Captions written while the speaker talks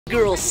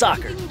Girls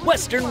soccer,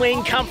 Western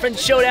Wayne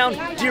Conference Showdown,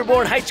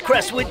 Dearborn Heights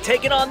Crestwood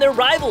taking on their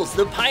rivals,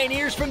 the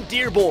Pioneers from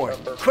Dearborn.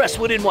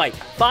 Crestwood in white,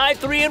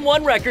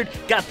 5-3-1 record,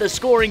 got the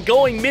scoring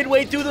going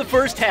midway through the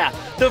first half.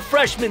 The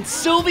freshman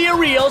Sylvia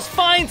Rios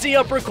finds the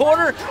upper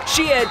corner.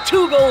 She had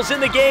 2 goals in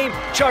the game,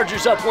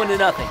 Chargers up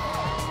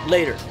 1-0.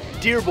 Later,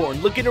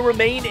 Dearborn looking to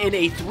remain in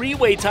a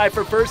 3-way tie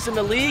for first in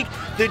the league.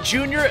 The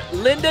junior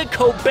Linda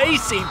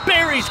Kobasi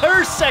buries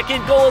her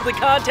second goal of the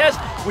contest.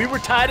 We were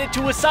tied at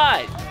 2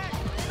 aside.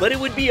 But it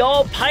would be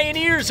all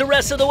Pioneers the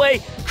rest of the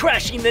way,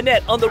 crashing the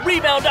net on the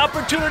rebound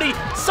opportunity.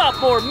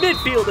 Sophomore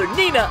midfielder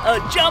Nina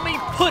Ajami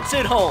puts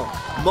it home.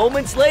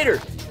 Moments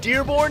later,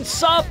 Dearborn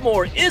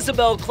sophomore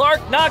Isabel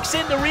Clark knocks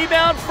in the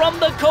rebound from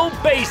the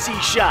Kobasi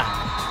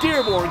shot.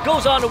 Dearborn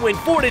goes on to win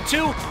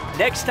 4-2.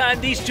 Next time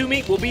these two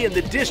meet will be in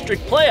the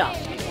district playoff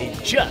in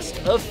just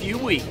a few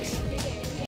weeks.